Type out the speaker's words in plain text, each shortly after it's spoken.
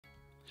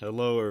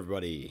Hello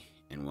everybody,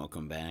 and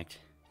welcome back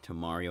to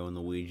Mario and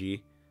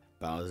Luigi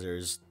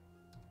Bowser's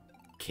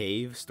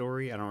cave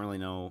story. I don't really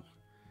know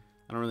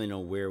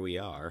where we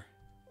are,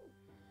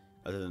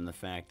 other than the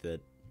fact that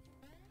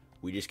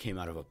we just came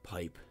out of a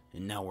pipe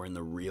and now we're in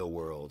the real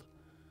world.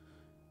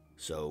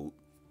 So,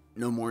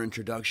 no more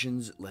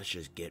introductions, let's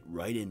just get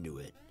right into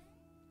it.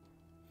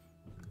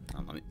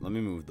 Let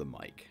me move the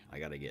mic. I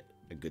gotta get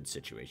a good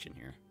situation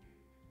here.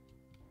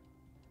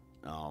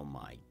 Oh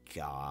my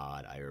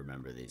god, I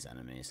remember these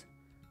enemies.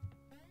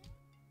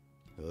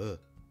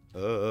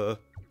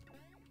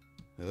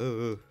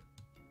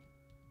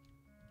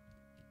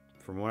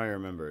 From what I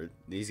remember,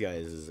 these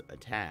guys'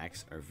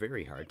 attacks are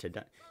very hard to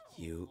die.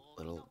 You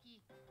little...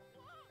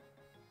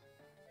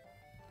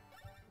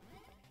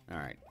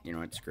 Alright, you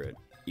know what? Screw it.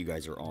 You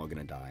guys are all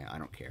gonna die. I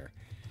don't care.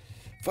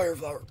 Fire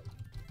flower!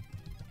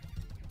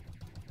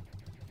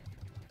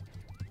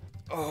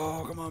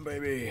 Oh, come on,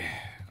 baby.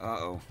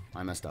 Uh-oh,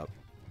 I messed up.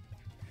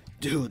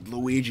 Dude,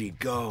 Luigi,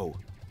 go!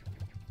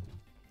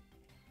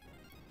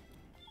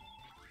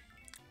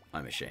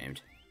 I'm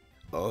ashamed.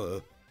 Okay,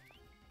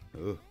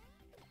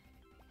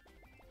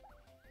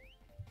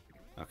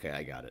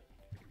 I got it.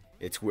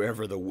 It's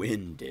wherever the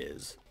wind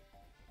is.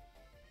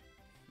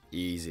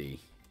 Easy.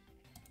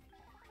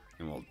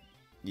 And we'll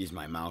use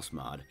my mouse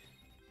mod.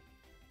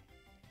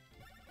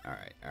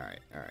 Alright.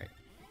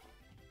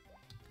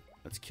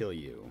 Let's kill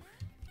you.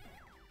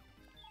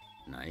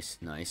 Nice.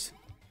 Nice.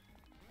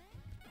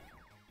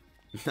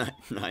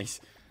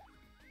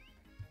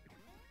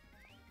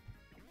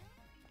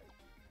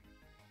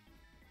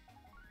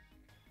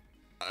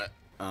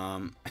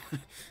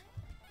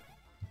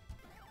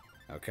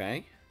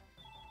 Okay.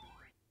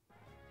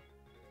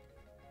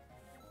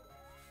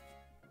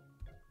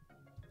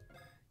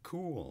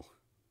 Cool.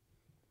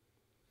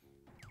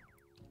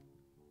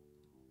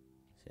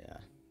 So yeah,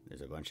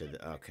 there's a bunch of...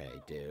 Okay,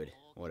 dude.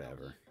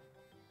 Whatever.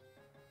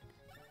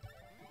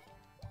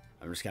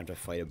 I'm just gonna have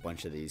to fight a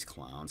bunch of these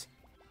clowns.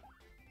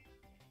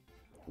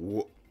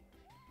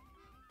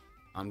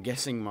 I'm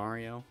guessing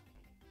Mario.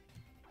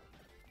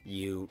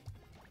 You...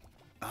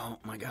 Oh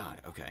my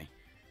god, okay.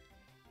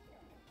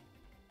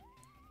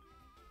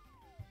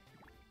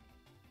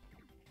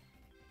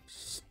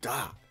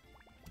 Stop!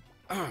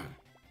 Alright,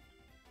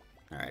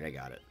 I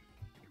got it.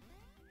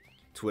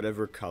 It's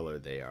whatever color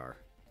they are.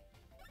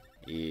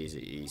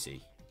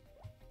 Easy.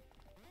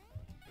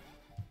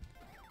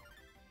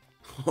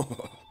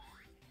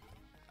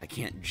 I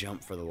can't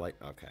jump for the light.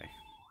 Okay.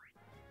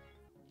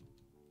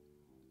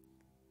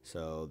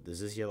 So, does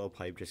this yellow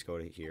pipe just go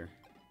to here?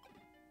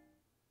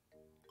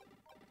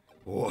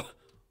 Whoa.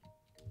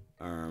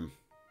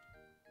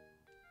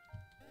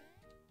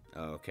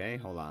 Okay,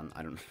 hold on.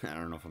 I don't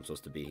know if I'm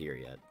supposed to be here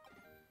yet.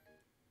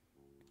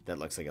 That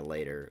looks like a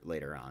later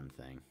on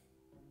thing.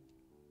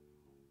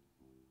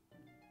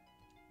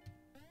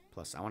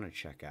 Plus, I want to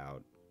check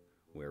out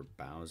where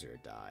Bowser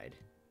died,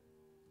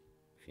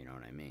 if you know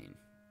what I mean.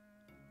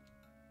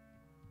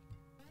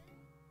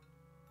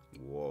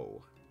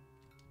 Whoa.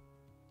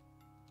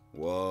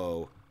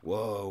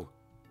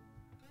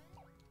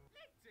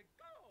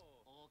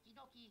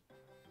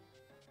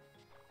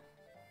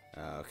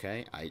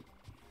 Okay,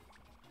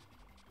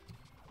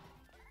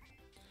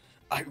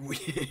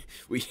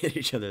 we hit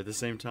each other at the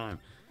same time.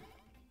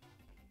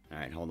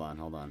 Alright, hold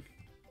on.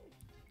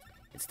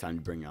 It's time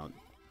to bring out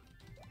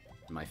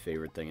my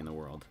favorite thing in the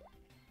world.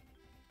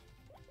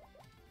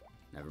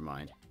 Never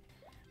mind.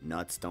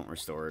 Nuts don't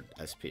restore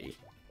SP.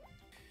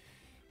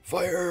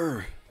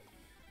 Fire!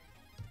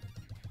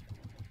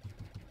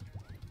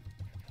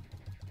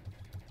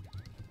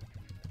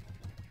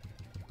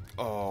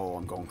 Oh,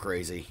 I'm going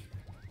crazy.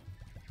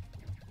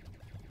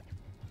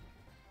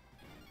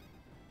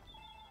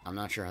 I'm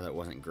not sure how that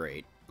wasn't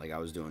great. Like, I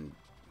was doing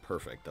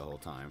perfect the whole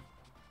time.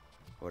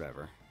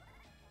 Whatever.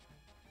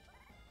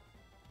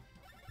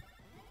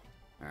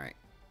 Alright.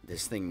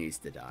 This thing needs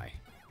to die.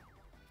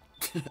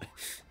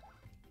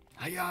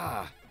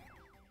 Hiya!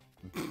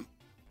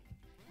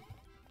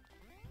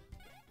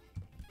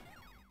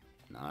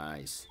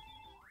 Nice.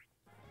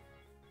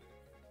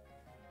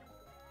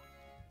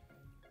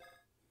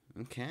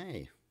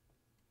 Okay.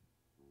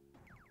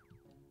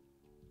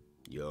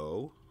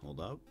 Yo, hold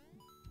up.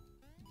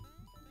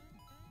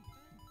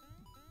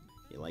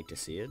 You like to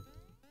see it?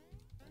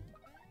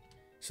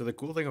 So the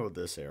cool thing about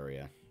this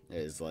area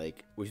is,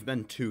 like, we've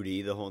been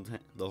 2D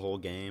the whole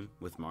game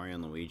with Mario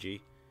and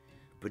Luigi,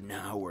 but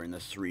now we're in the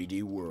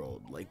 3D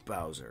world like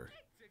Bowser.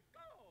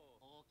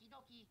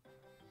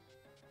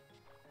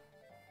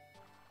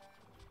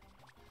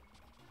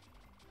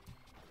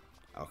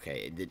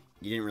 Okay, you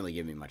didn't really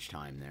give me much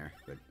time there,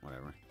 but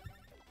whatever.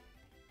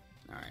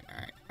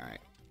 Alright.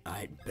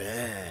 I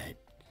bet.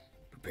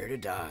 Prepare to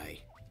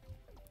die.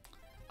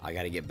 I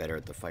gotta get better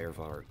at the fire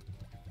flower.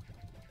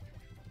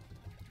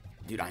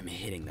 Dude, I'm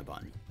hitting the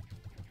button.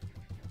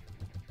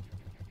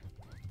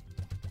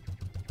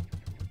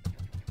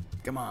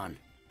 Come on.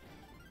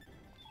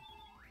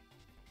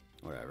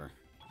 Whatever.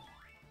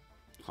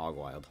 Hog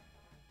wild.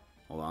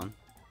 Hold on.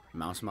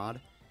 Mouse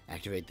mod.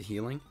 Activate the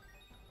healing.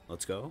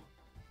 Let's go.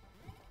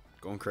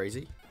 Going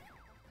crazy.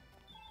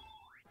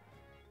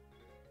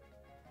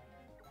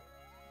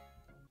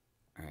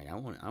 Alright,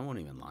 I won't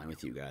even lie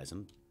with you guys.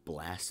 I'm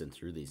blasting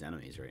through these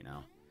enemies right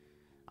now.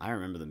 I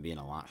remember them being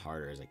a lot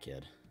harder as a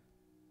kid.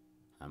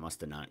 I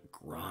must have not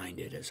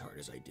grinded as hard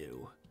as I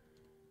do.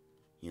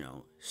 You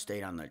know,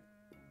 stayed on the...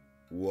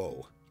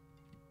 Whoa.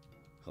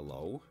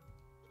 Hello?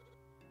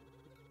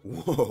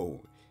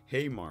 Whoa.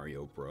 Hey,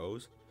 Mario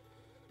Bros.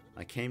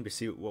 I came to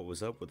see what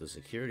was up with the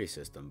security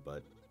system,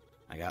 but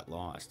I got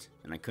lost,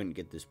 and I couldn't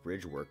get this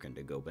bridge working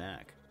to go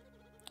back.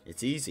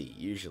 It's easy,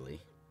 usually.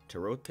 To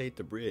rotate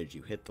the bridge,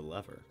 you hit the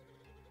lever.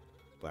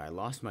 But I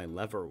lost my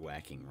lever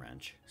whacking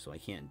wrench, so I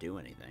can't do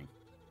anything.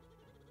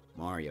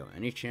 Mario,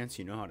 any chance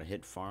you know how to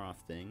hit far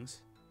off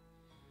things?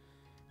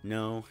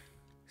 No,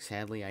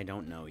 sadly I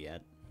don't know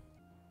yet.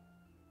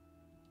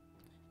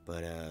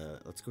 But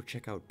let's go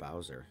check out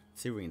Bowser.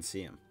 See if we can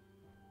see him.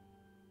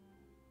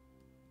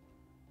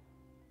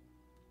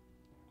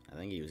 I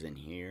think he was in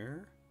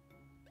here.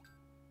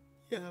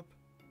 Yep.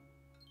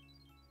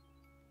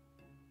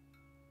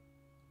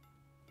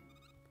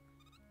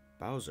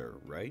 Bowser,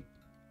 right?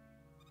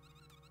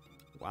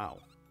 Wow,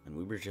 and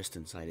we were just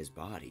inside his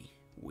body.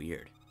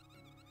 Weird.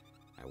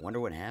 I wonder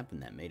what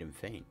happened that made him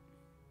faint.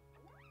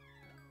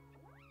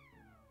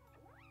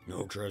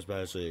 No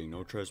trespassing,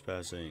 no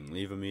trespassing,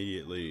 leave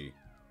immediately.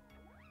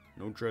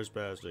 No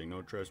trespassing,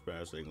 no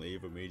trespassing,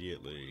 leave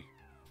immediately.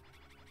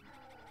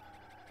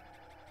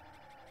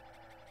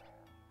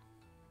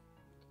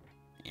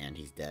 And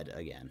he's dead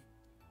again.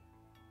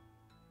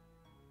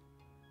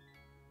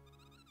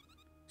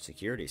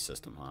 Security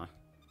system, huh?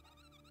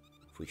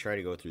 If we try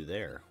to go through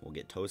there, we'll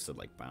get toasted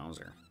like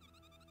Bowser.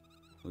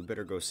 We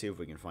better go see if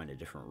we can find a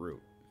different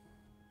route.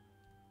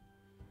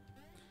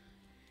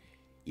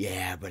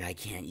 Yeah, but I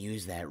can't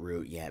use that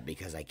route yet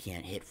because I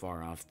can't hit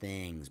far off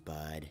things,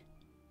 bud.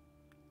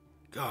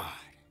 God.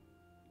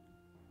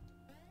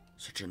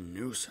 Such a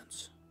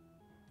nuisance.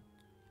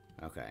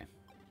 Okay.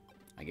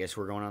 I guess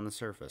we're going on the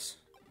surface.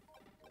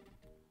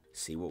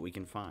 See what we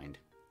can find.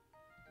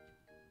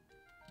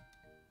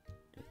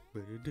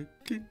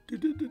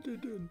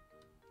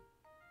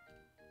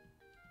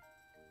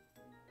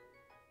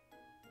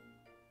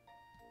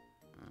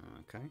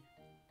 Okay.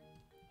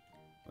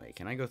 Wait,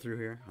 can I go through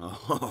here?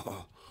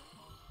 Oh,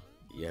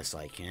 yes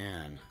I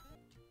can.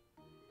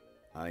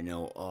 I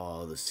know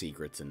all the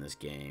secrets in this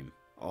game.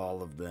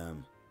 All of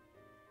them.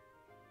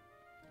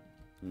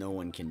 No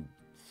one can...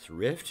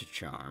 Thrift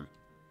charm?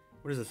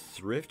 What is a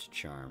thrift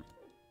charm?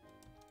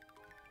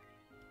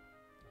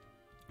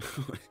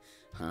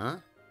 Huh?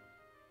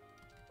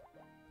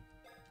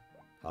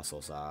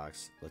 Hustle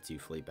socks. Lets you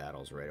flee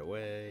battles right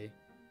away.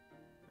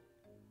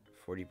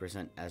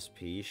 40%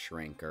 SP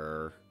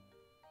shrinker.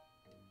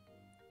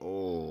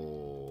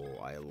 Oh,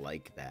 I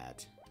like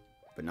that.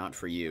 But not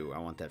for you. I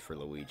want that for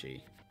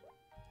Luigi.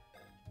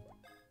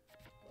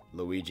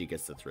 Luigi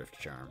gets the thrift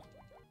charm.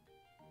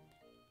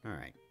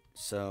 Alright.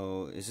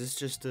 So, is this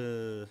just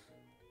a...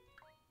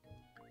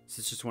 Is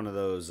this just one of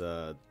those,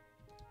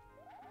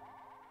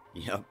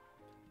 Yep.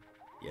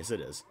 Yes,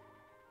 it is.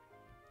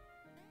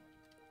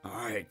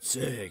 Alright,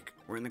 sick.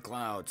 We're in the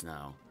clouds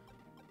now.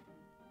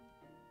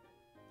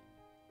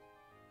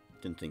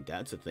 Didn't think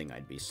that's a thing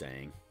I'd be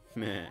saying.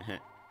 Meh.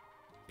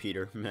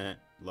 Peter, meh.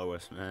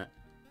 Lois, meh.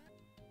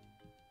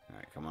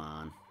 Alright, come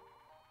on.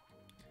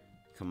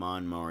 Come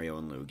on, Mario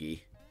and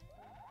Luigi.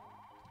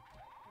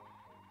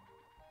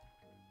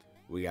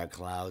 We got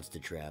clouds to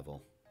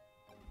travel.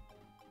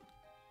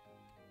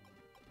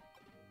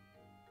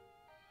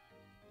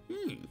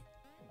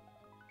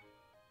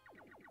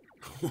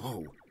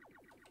 Whoa.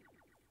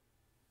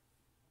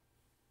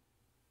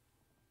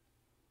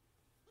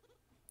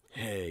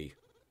 Hey.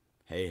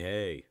 Hey,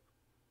 hey.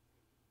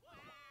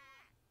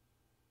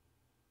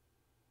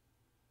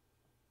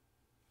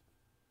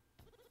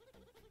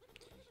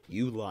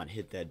 You lot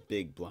hit that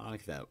big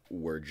block that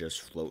we're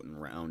just floating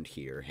around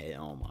here. Hey,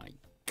 oh my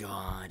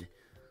god.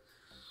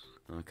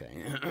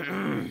 Okay.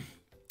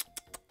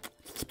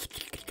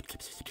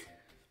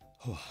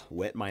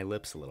 Wet my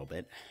lips a little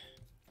bit.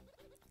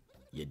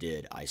 You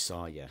did. I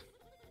saw ya.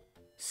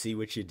 See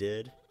what you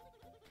did?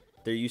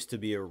 There used to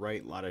be a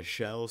right lot of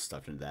shells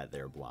stuffed into that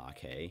there block,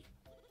 hey?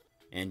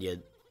 And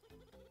you...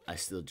 I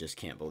still just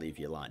can't believe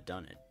you lot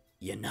done it.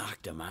 You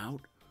knocked them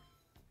out?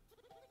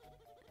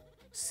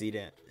 See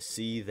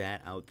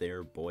that out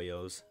there,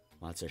 boyos?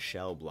 Lots of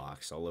shell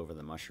blocks all over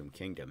the Mushroom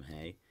Kingdom,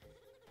 hey?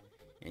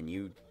 And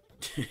you...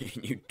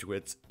 you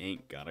twits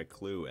ain't got a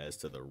clue as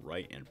to the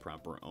right and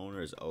proper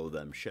owners of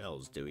them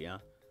shells, do ya?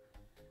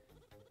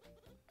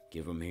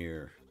 Give 'em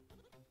here.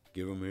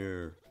 Give 'em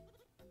here.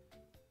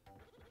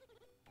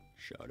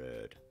 Shut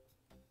it.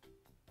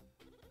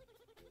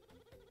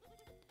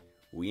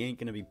 We ain't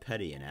gonna be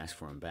petty and ask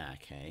for 'em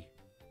back, hey?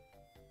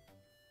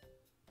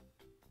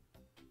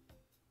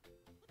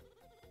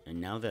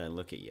 And now that I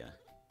look at ya,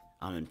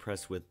 I'm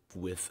impressed with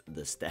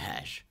the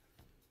stash.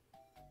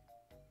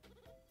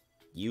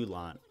 You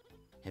lot,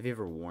 have you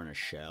ever worn a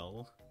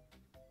shell?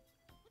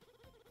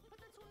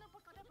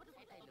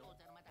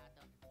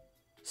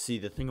 See,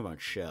 the thing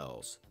about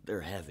shells, they're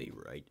heavy,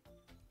 right?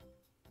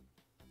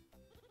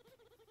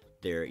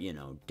 They're, you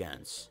know,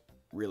 dense.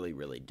 Really,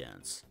 really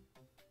dense.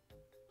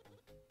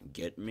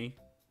 Get me?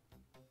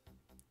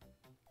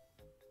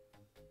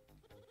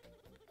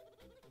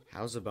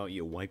 How's about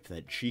you wipe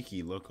that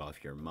cheeky look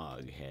off your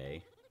mug,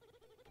 hey?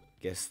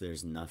 Guess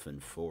there's nothing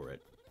for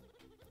it.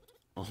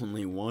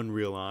 Only one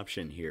real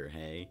option here,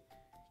 hey?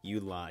 You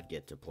lot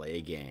get to play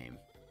a game.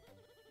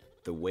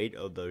 The weight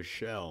of the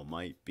shell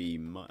might be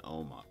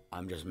oh my,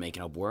 I'm just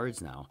making up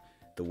words now.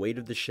 The weight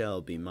of the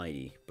shell be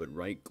mighty, but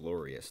right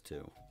glorious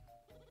too.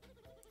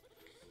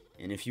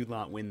 And if you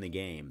lot win the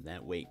game,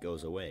 that weight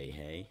goes away,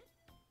 hey?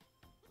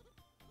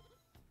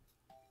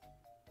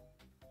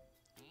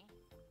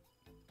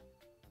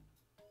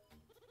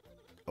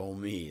 Oh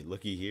me,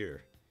 looky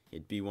here.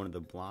 It'd be one of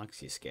the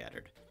blocks you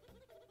scattered.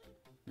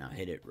 Now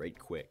hit it right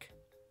quick.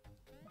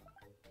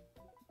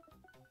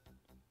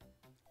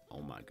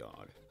 Oh my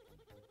god.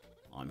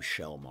 I'm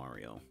Shell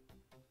Mario.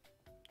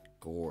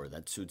 Gore,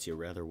 that suits you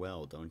rather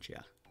well, don't ya?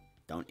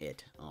 Don't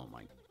it? Oh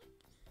my.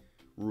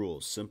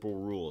 Rules, simple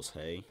rules,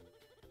 hey?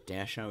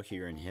 Dash out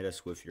here and hit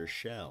us with your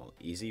shell.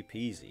 Easy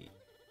peasy.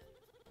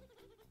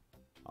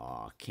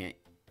 Aw,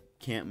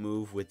 can't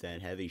move with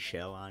that heavy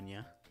shell on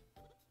ya?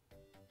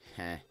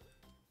 Heh.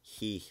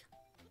 He.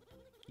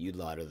 You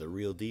lot are the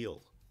real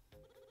deal.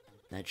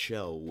 That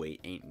shell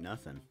weight ain't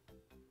nothing.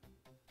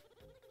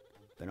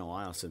 Been a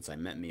while since I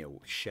met me a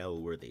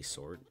shell-worthy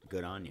sort.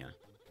 Good on ya.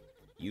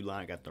 You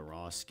lot got the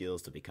raw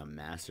skills to become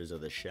masters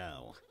of the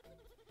shell.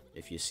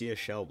 If you see a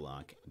shell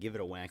block, give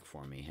it a whack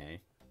for me,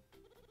 hey?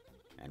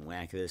 And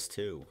whack this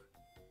too.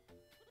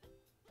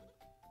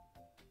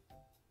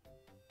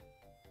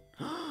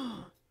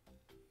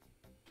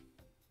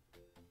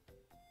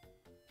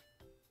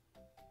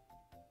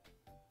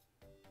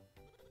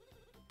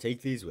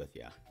 Take these with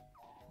ya.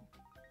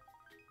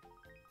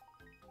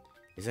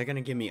 Is that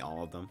gonna give me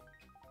all of them?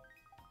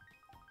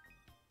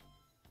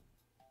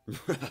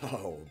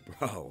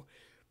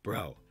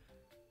 Bro.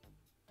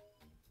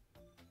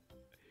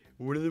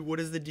 What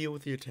is the deal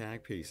with the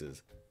attack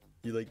pieces?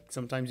 You like,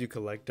 sometimes you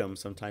collect them,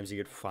 sometimes you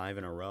get 5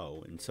 in a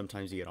row, and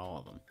sometimes you get all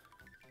of them.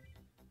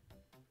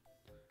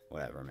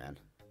 Whatever, man.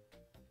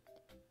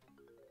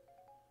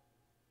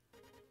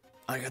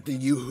 I got the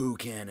Yoo-hoo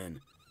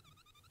cannon.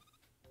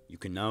 You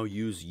can now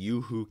use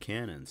Yoo-hoo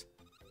cannons.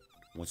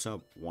 What's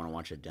up? Want to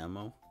watch a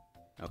demo?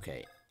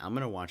 Okay, I'm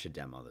gonna watch a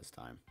demo this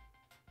time.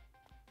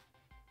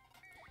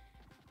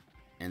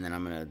 And then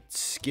I'm gonna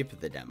skip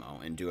the demo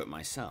and do it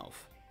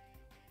myself.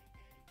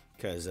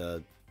 Because,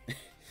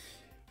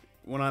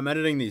 when I'm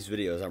editing these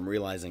videos, I'm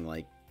realizing,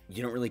 like,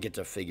 you don't really get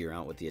to figure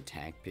out what the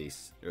attack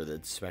piece, or the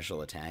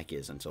special attack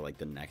is until, like,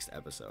 the next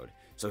episode.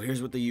 So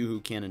here's what the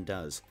Yoo-hoo cannon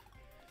does.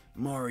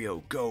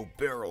 Mario, go,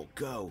 barrel,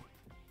 go.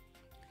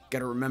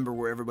 Gotta remember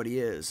where everybody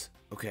is.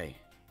 Okay.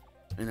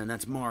 And then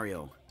that's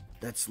Mario.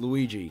 That's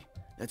Luigi.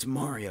 That's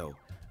Mario.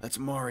 That's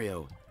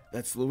Mario.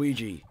 That's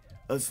Luigi.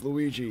 That's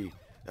Luigi.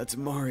 That's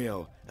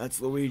Mario. That's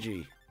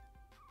Luigi.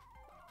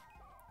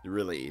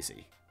 Really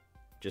easy.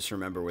 Just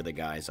remember where the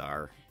guys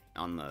are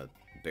on the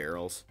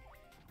barrels.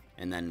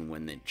 And then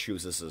when it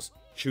chooses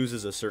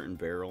a certain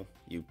barrel,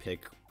 you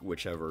pick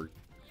whichever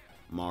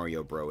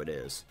Mario Bro it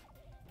is.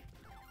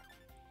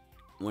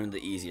 One of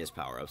the easiest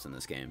power-ups in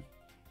this game.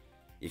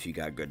 If you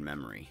got good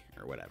memory,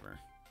 or whatever.